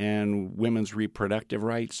women and women's reproductive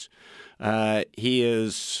rights, he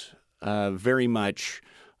is very much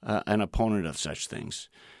an opponent of such things.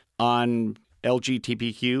 On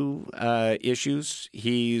LGBTQ issues,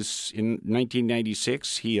 he's in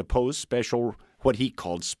 1996 he opposed what he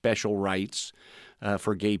called special rights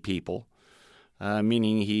for gay people,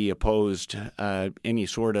 meaning he opposed any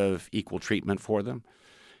sort of equal treatment for them.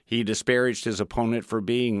 He disparaged his opponent for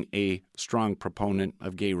being a strong proponent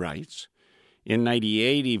of gay rights. In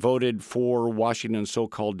 1998, he voted for Washington's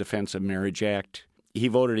so-called Defense of Marriage Act. He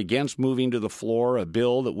voted against moving to the floor a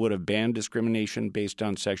bill that would have banned discrimination based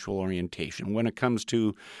on sexual orientation. When it comes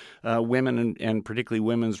to women and particularly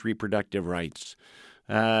women's reproductive rights,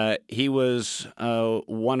 he was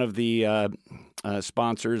one of the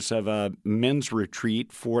sponsors of a men's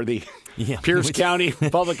retreat for the Pierce County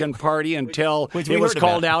Republican Party until it was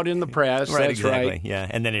called out in the press. Right, That's exactly. right. Yeah,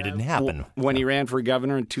 and then it didn't happen. When he ran for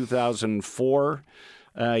governor in 2004,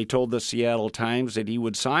 he told the Seattle Times that he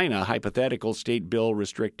would sign a hypothetical state bill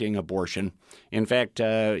restricting abortion. In fact,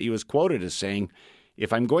 he was quoted as saying,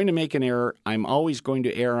 "If I'm going to make an error, I'm always going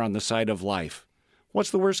to err on the side of life.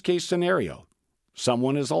 What's the worst case scenario?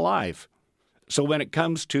 Someone is alive." So when it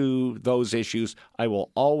comes to those issues, I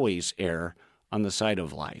will always err on the side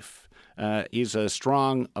of life. He's a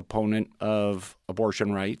strong opponent of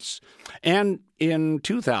abortion rights. And in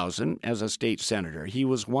 2000, as a state senator, he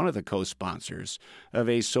was one of the co-sponsors of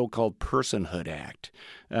a so-called Personhood Act,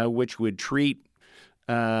 which would treat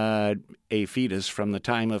a fetus from the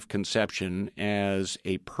time of conception as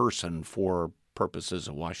a person for purposes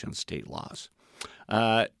of Washington state laws,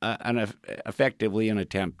 and effectively an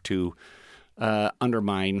attempt to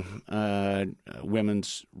undermine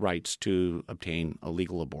women's rights to obtain a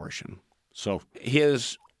legal abortion. So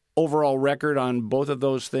his overall record on both of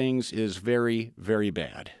those things is very, very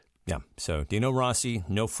bad. Yeah. So Dino Rossi,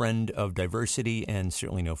 no friend of diversity and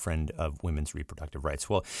certainly no friend of women's reproductive rights.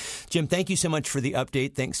 Well, Jim, thank you so much for the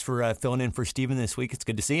update. Thanks for filling in for Stephen this week. It's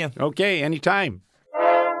good to see you. Okay, anytime.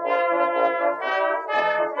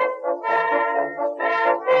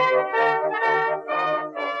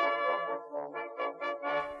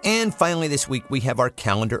 And finally this week, we have our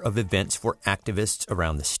calendar of events for activists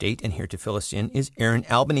around the state. And here to fill us in is Erin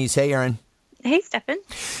Albanese. Hey, Erin. Hey, Stephen.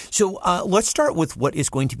 So let's start with what is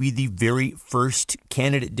going to be the very first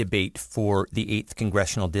candidate debate for the 8th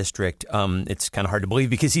Congressional District. It's kind of hard to believe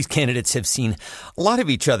because these candidates have seen a lot of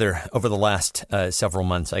each other over the last several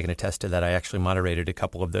months. I can attest to that. I actually moderated a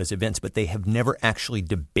couple of those events, but they have never actually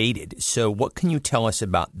debated. So what can you tell us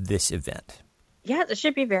about this event? Yeah, this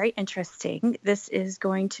should be very interesting. This is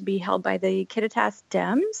going to be held by the Kittitas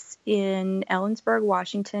Dems in Ellensburg,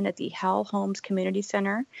 Washington at the Hal Holmes Community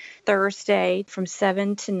Center Thursday from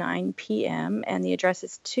 7 to 9 p.m. And the address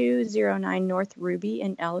is 209 North Ruby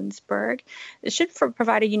in Ellensburg. This should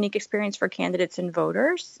provide a unique experience for candidates and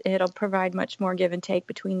voters. It'll provide much more give and take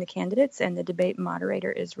between the candidates, and the debate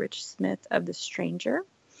moderator is Rich Smith of The Stranger.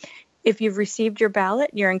 If you've received your ballot,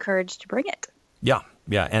 you're encouraged to bring it.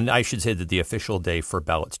 Yeah, and I should say that the official day for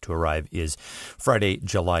ballots to arrive is Friday,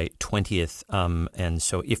 July 20th, and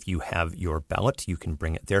so if you have your ballot, you can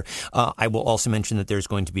bring it there. I will also mention that there's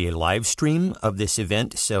going to be a live stream of this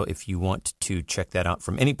event, so if you want to check that out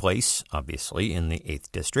from any place, obviously in the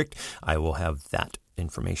 8th District, I will have that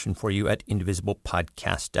information for you at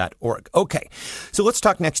indivisiblepodcast.org. Okay, so let's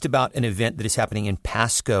talk next about an event that is happening in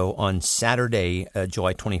Pasco on Saturday,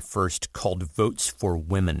 July 21st, called Votes for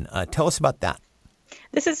Women. Tell us about that.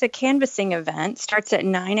 This is a canvassing event. Starts at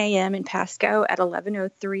 9 a.m. in Pasco at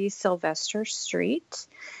 1103 Sylvester Street.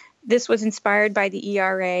 This was inspired by the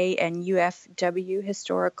ERA and UFW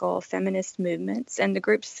historical feminist movements, and the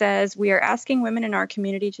group says, "We are asking women in our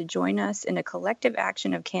community to join us in a collective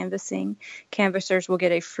action of canvassing. Canvassers will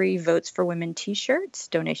get a free Votes for Women t-shirts.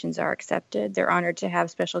 Donations are accepted." They're honored to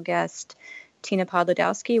have special guest Tina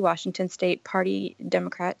Podlodowski, Washington State Party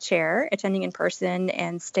Democrat Chair, attending in person,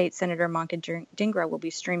 and State Senator Manka Dhingra will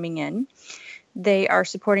be streaming in. They are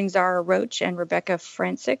supporting Zara Roach and Rebecca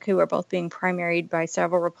Francic, who are both being primaried by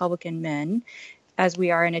several Republican men. As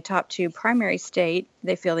we are in a top 2 primary state,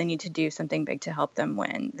 they feel they need to do something big to help them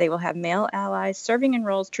win. They will have male allies serving in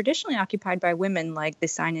roles traditionally occupied by women, like the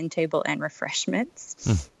sign-in table and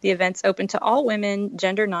refreshments. The event's open to all women,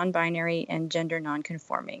 gender non-binary, and gender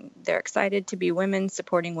non-conforming. They're excited to be women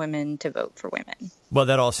supporting women to vote for women. Well,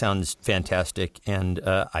 that all sounds fantastic, and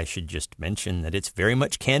I should just mention that it's very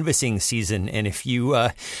much canvassing season. And if you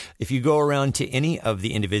go around to any of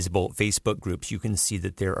the Indivisible Facebook groups, you can see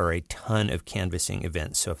that there are a ton of canvassing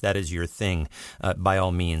events. So if that is your thing, by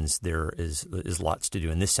all means, there is lots to do,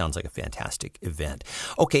 and this sounds like a fantastic event.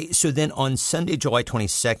 Okay, so then on Sunday, July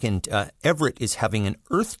 22nd, Everett is having an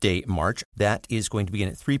Earth Day March. That is going to begin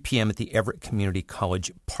at 3 p.m. at the Everett Community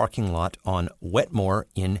College parking lot on Wetmore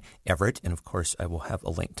in Everett, and of course, I will have a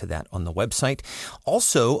link to that on the website.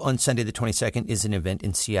 Also, on Sunday the 22nd is an event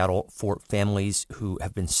in Seattle for families who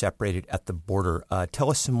have been separated at the border. Tell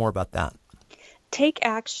us some more about that. Take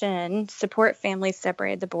Action, Support Families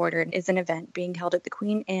Separated at the Border is an event being held at the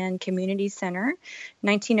Queen Anne Community Center,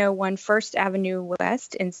 1901 First Avenue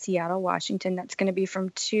West in Seattle, Washington. That's going to be from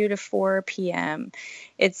 2 to 4 p.m.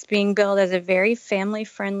 It's being billed as a very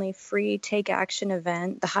family-friendly, free Take Action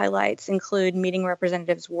event. The highlights include meeting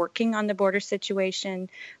representatives working on the border situation,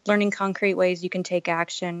 learning concrete ways you can take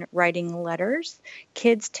action, writing letters,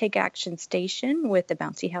 Kids Take Action Station with the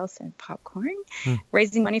bouncy house and popcorn,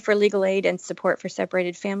 raising money for legal aid and support for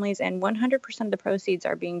separated families, and 100% of the proceeds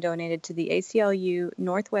are being donated to the ACLU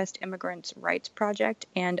Northwest Immigrants' Rights Project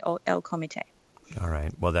and El Comité. All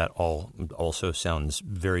right. Well, that all also sounds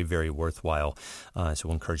very, very worthwhile. So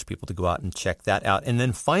we'll encourage people to go out and check that out. And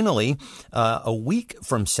then finally, a week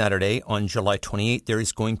from Saturday on July 28th, there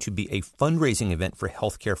is going to be a fundraising event for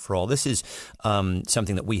Healthcare for All. This is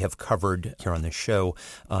something that we have covered here on the show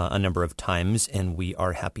a number of times, and we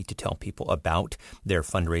are happy to tell people about their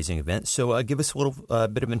fundraising event. So give us a little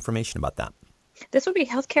bit of information about that. This will be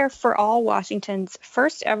Healthcare for All, Washington's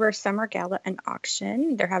first ever summer gala and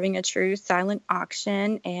auction. They're having a true silent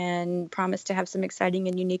auction and promise to have some exciting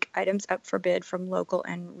and unique items up for bid from local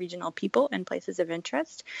and regional people and places of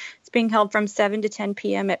interest. It's being held from 7 to 10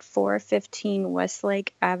 p.m. at 415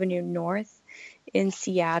 Westlake Avenue North in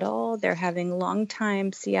Seattle. They're having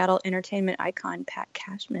longtime Seattle entertainment icon Pat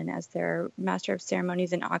Cashman as their master of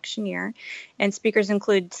ceremonies and auctioneer. And speakers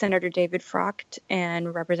include Senator David Frocht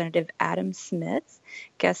and Representative Adam Smith.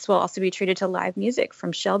 Guests will also be treated to live music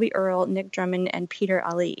from Shelby Earle, Nick Drummond, and Peter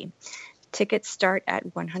Ali. Tickets start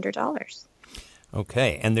at $100.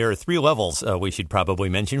 Okay, and there are 3 levels we should probably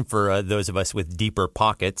mention for those of us with deeper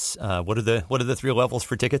pockets. What are the 3 levels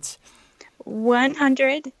for tickets?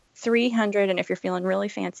 $100, $300, and if you're feeling really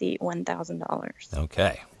fancy, $1,000.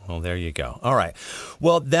 Okay. Well, there you go. All right.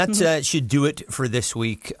 Well, that should do it for this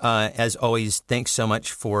week. As always, thanks so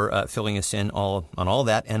much for filling us in on all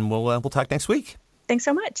that, and we'll talk next week. Thanks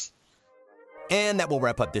so much. And that will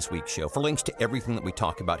wrap up this week's show. For links to everything that we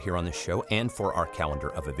talk about here on the show and for our calendar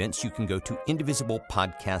of events, you can go to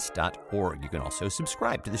indivisiblepodcast.org. You can also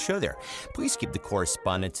subscribe to the show there. Please keep the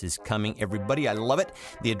correspondences coming, everybody. I love it.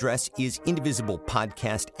 The address is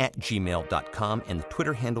indivisiblepodcast@gmail.com, and the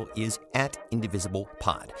Twitter handle is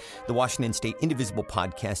 @indivisiblepod. The Washington State Indivisible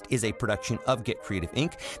Podcast is a production of Get Creative,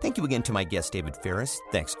 Inc. Thank you again to my guest, David Ferris.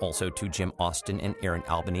 Thanks also to Jim Austin and Aaron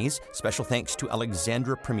Albanese. Special thanks to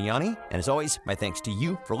Alexandra Premiani. And as always, my thanks to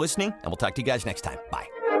you for listening, and we'll talk to you guys next time.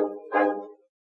 Bye.